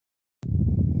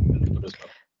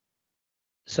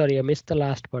Sorry, I missed the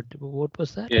last part. What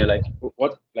was that? Yeah,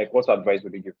 what advice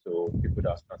would you give to people that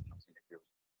are starting out in the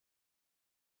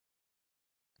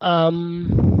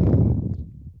field?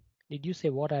 Did you say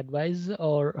what advice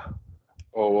or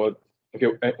what? Okay,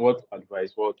 what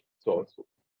advice? What thoughts?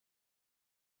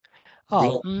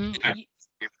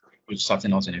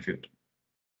 Starting out in the field.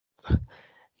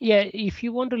 Yeah, if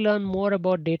you want to learn more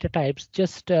about data types,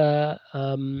 just go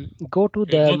to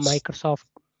the Microsoft.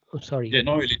 Oh, sorry. Yeah,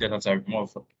 not really data type, more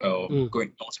of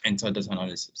going out enter data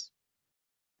analysis.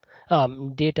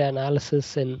 Data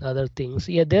analysis and other things.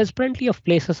 Yeah, there's plenty of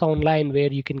places online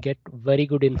where you can get very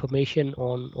good information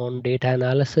on data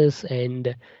analysis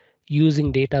and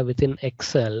using data within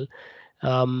Excel.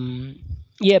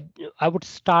 Yeah, I would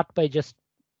start by just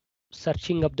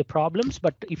searching up the problems,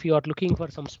 but if you are looking for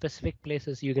some specific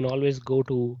places, you can always go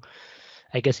to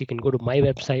I guess you can go to my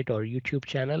website or YouTube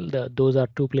channel. Those are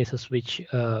two places which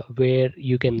where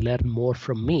you can learn more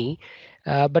from me.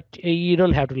 But you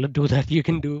don't have to do that. You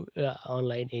can do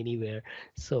online anywhere.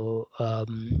 So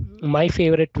my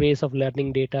favorite ways of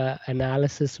learning data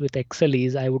analysis with Excel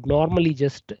is I would normally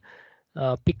just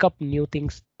pick up new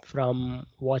things from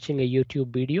watching a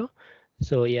YouTube video.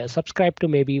 So yeah, subscribe to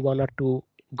maybe one or two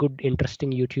good,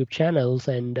 interesting YouTube channels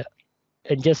and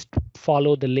just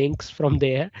follow the links from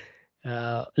there.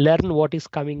 Learn what is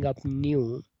coming up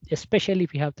new, especially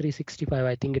if you have 365.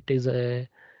 I think it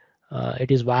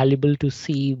is valuable to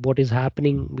see what is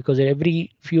happening because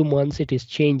every few months it is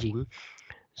changing.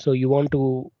 So you want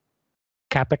to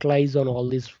capitalize on all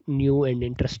these new and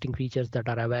interesting features that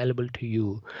are available to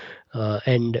you.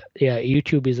 And yeah,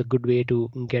 YouTube is a good way to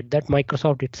get that.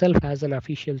 Microsoft itself has an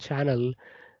official channel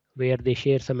where they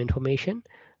share some information.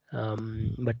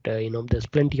 But there's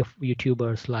plenty of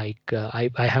YouTubers like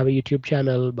I have a YouTube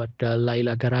channel, but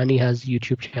Laila Garani has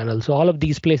YouTube channel. So all of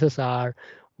these places are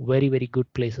very, very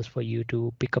good places for you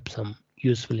to pick up some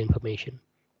useful information.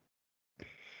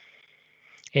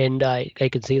 And I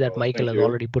can see that Michael has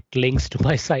already put links to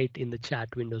my site in the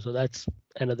chat window. So that's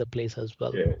another place as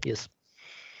well. Yeah. Yes.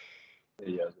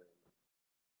 Yes.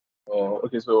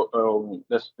 Okay, so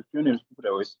there's a few names people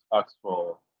that always ask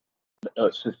for.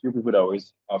 So a few people that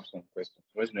always have some questions.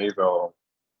 I don't know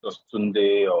if just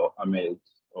Tunde or Ahmed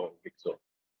or Victor.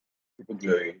 People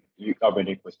do you have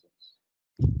any questions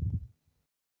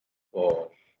for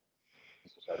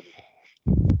Mr. Shadi?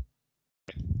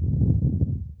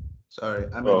 Sorry,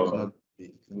 Ahmed is not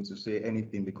able to say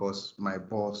anything because my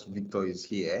boss Victor is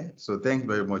here. So thanks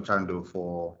very much, Chandoo,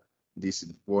 for this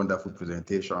wonderful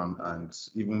presentation. And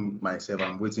even myself,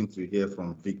 I'm waiting to hear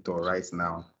from Victor right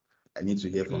now. I need to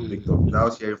hear from Victor.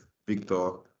 Without hearing from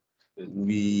Victor,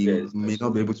 we may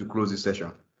not be able to close the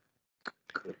session.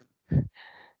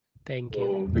 Thank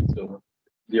you. Victor, do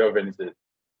you have anything?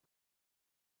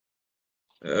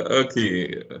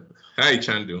 Okay. Hi,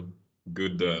 Chandoo.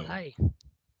 Hi.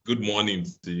 Good morning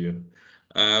to you.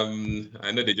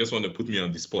 I know they just want to put me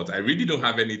on the spot. I really don't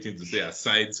have anything to say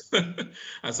aside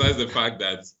aside the fact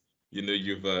that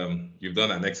you've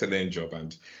done an excellent job,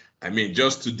 and I mean,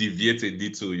 just to deviate a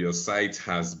little, your site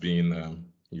has been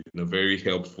very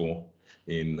helpful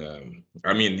in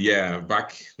I mean, yeah,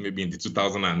 back maybe in the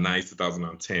 2009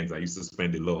 2010s, I used to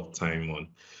spend a lot of time on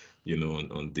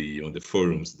on the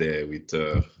forums there with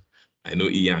I know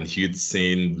Ian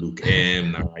Hudson, Luke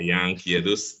M, Narayank. Yeah,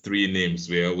 those three names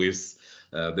were always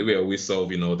they were always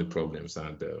solving all the problems.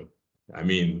 And I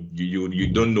mean, you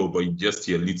don't know, but just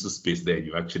your little space there,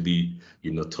 you actually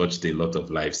touched a lot of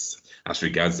lives as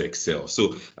regards Excel.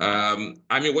 So I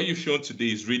mean, what you've shown today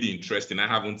is really interesting. I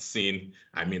haven't seen,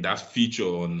 I mean, that feature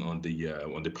on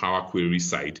the Power Query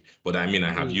side, but I mean,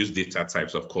 I have used data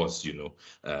types, of course,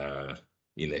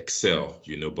 in Excel,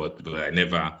 but I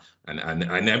never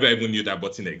I never even knew that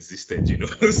button existed,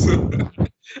 So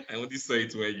I only saw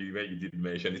it when you did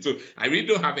mention it. So I really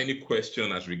don't have any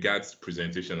question as regards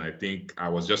presentation. I think I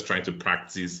was just trying to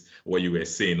practice what you were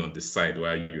saying on the side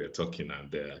while you were talking,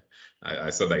 and I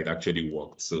saw that it actually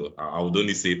worked. So I would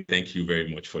only say thank you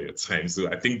very much for your time. So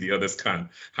I think the others can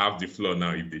have the floor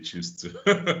now if they choose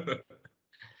to.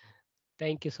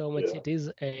 Thank you so much. Yeah. It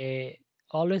is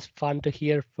always fun to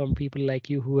hear from people like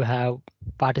you who have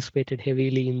participated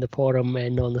heavily in the forum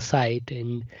and on the site.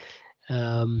 And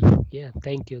yeah,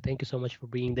 thank you so much for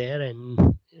being there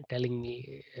and telling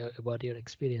me about your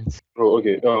experience. Oh,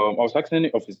 okay. I was asking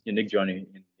of his unique journey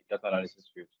in the data analysis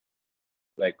field,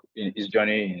 like in his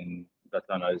journey in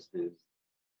data analysis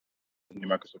in the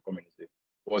Microsoft community.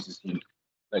 What was his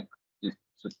like?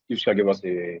 So if you can tell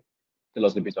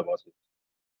us a bit about it.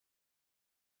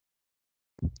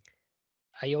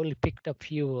 I only picked up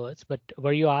few words, but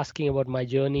were you asking about my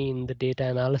journey in the data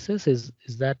analysis? Is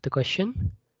that the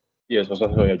question? Yes, was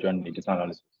also your journey in data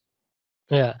analysis.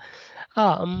 Yeah.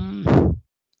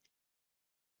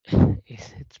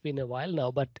 It's been a while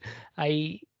now, but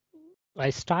I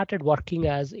started working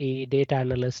as a data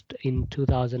analyst in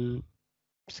 2006-07.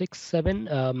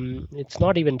 It's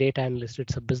not even data analyst;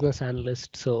 it's a business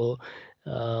analyst. So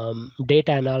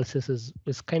data analysis is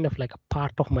kind of like a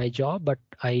part of my job, but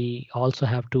I also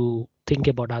have to think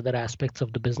about other aspects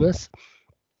of the business.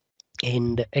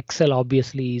 And Excel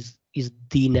obviously is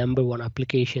the number one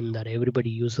application that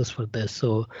everybody uses for this.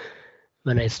 So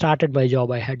when I started my job,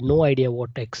 I had no idea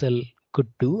what Excel could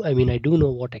do. I mean, I do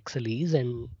know what Excel is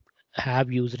and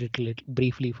have used it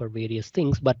briefly for various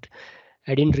things, but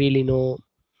I didn't really know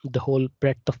the whole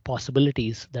breadth of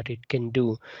possibilities that it can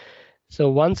do. So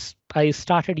once I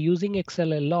started using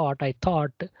Excel a lot, I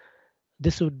thought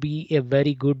this would be a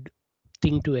very good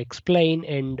thing to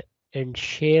explain and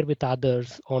share with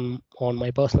others on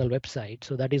my personal website.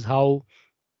 So that is how,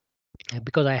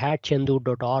 because I had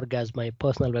Chandoo.org as my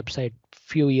personal website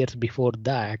few years before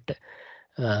that,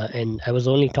 and I was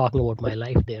only talking about my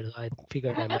life there. So I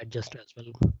figured I might just as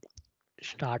well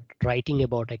start writing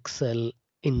about Excel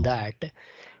in that,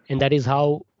 and that is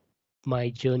how my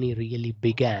journey really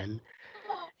began.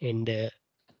 And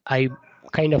I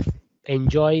kind of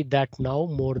enjoy that now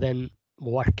more than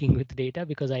working with data,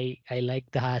 because I like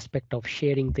the aspect of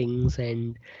sharing things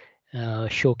and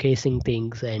showcasing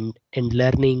things and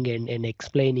learning and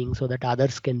explaining so that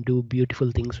others can do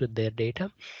beautiful things with their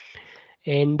data.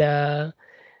 And yeah,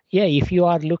 if you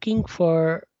are looking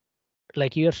for,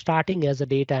 like, you're starting as a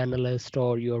data analyst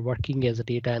or you're working as a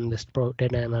data analyst,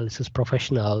 data analysis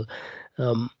professional,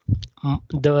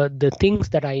 the things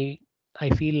that I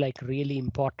feel like really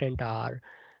important are,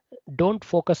 don't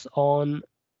focus on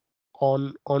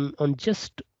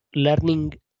just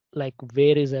learning like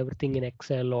where is everything in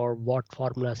Excel or what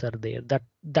formulas are there.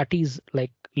 That is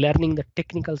like learning the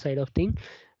technical side of thing.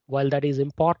 While that is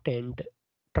important,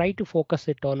 try to focus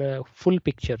it on a full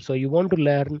picture. So you want to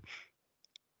learn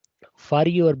for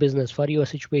your business, for your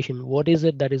situation, what is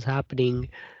it that is happening,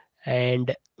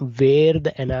 and where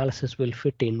the analysis will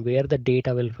fit in, where the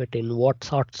data will fit in, what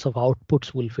sorts of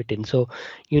outputs will fit in. So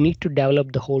you need to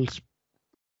develop the whole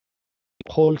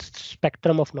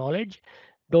spectrum of knowledge.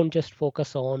 Don't just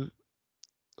focus on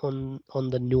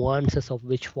the nuances of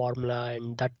which formula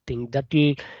and that thing. That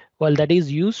will, while that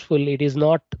is useful, it is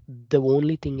not the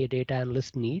only thing a data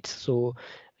analyst needs. So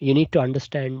you need to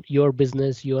understand your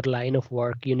business, your line of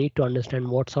work. You need to understand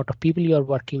what sort of people you are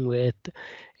working with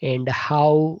and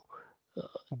how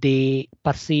they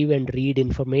perceive and read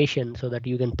information, so that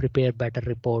you can prepare better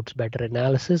reports, better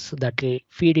analysis that will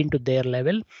feed into their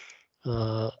level,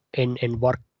 and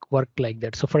work like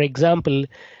that. So for example,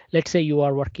 let's say you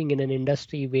are working in an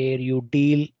industry where you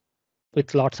deal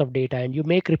with lots of data and you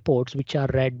make reports which are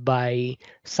read by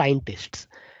scientists.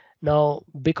 Now,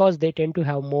 because they tend to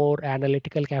have more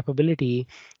analytical capability,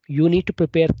 you need to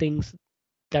prepare things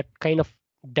that kind of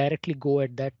directly go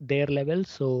at their level.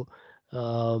 So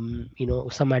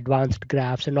some advanced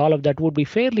graphs and all of that would be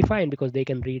fairly fine because they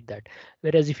can read that.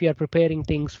 Whereas if you are preparing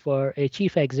things for a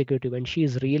chief executive and she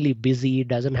is really busy,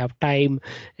 doesn't have time,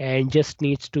 and just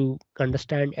needs to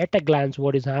understand at a glance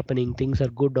what is happening, things are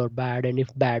good or bad, and if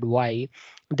bad, why,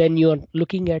 then you are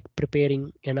looking at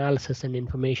preparing analysis and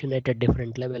information at a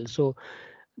different level. So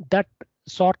that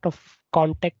sort of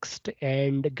context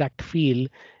and gut feel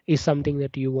is something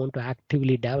that you want to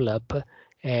actively develop,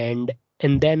 and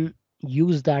then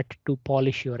use that to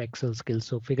polish your Excel skills.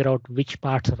 So figure out which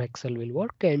parts of Excel will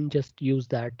work and just use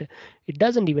that. It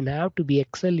doesn't even have to be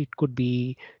Excel. It could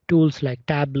be tools like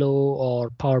Tableau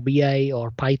or Power BI or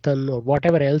Python or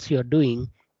whatever else you're doing.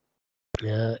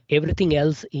 Everything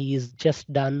else is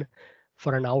just done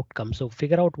for an outcome. So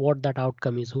figure out what that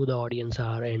outcome is, who the audience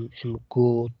are, and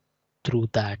go through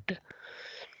that.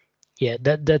 Yeah,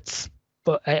 that's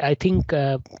I think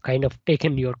kind of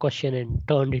taken your question and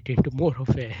turned it into more of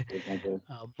a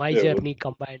my Yeah, journey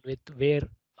combined with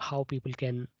how people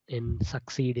can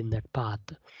succeed in that path.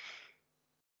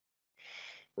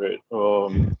 great.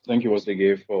 Thank you once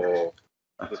again for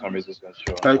this amazing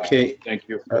session. Okay. Thank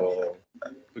you for.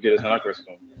 Okay, there's another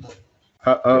question.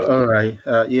 All right.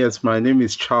 Yes, my name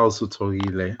is Charles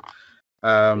Utoile.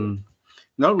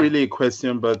 Not really a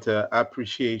question, but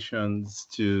appreciations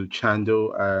to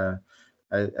Chandoo.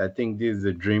 I think this is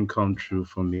a dream come true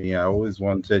for me. I always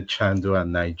wanted Chandoo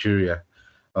and Nigeria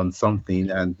on something,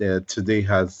 and today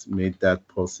has made that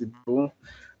possible.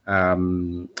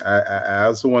 I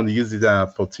also want to use this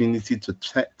opportunity to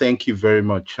thank you very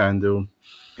much, Chandoo,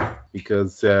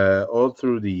 because all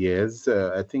through the years,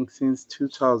 I think since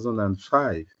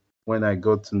 2005, when I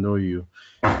got to know you,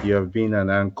 you have been an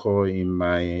anchor in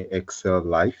my Excel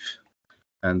life.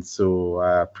 And so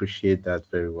I appreciate that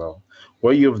very well.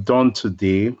 What you've done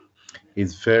today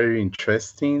is very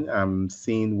interesting. I'm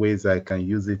seeing ways I can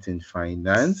use it in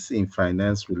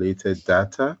finance-related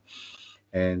data,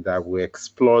 and I will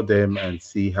explore them and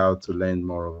see how to learn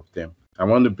more of them. I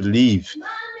want to believe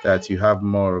that you have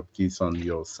more of this on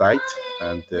your site,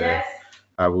 and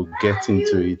I will get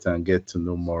into it and get to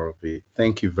know more of it.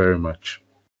 Thank you very much.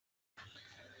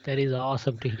 That is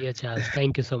awesome to hear, Charles.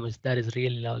 Thank you so much. That is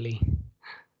really lovely.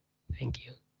 Thank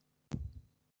you.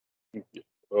 Thank you.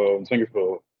 Thank you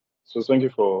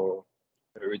for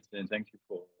everything. Thank you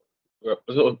for.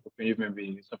 Also, can you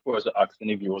maybe suppose asking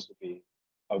if you also be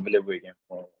available again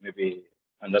for maybe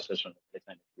another session later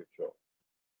in the future?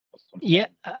 Or something. Yeah,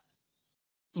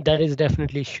 that is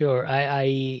definitely sure.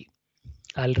 I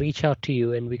I'll reach out to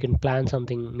you and we can plan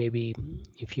something maybe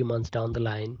a few months down the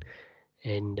line.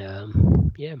 And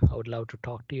yeah, I would love to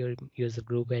talk to your user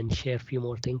group and share a few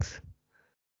more things.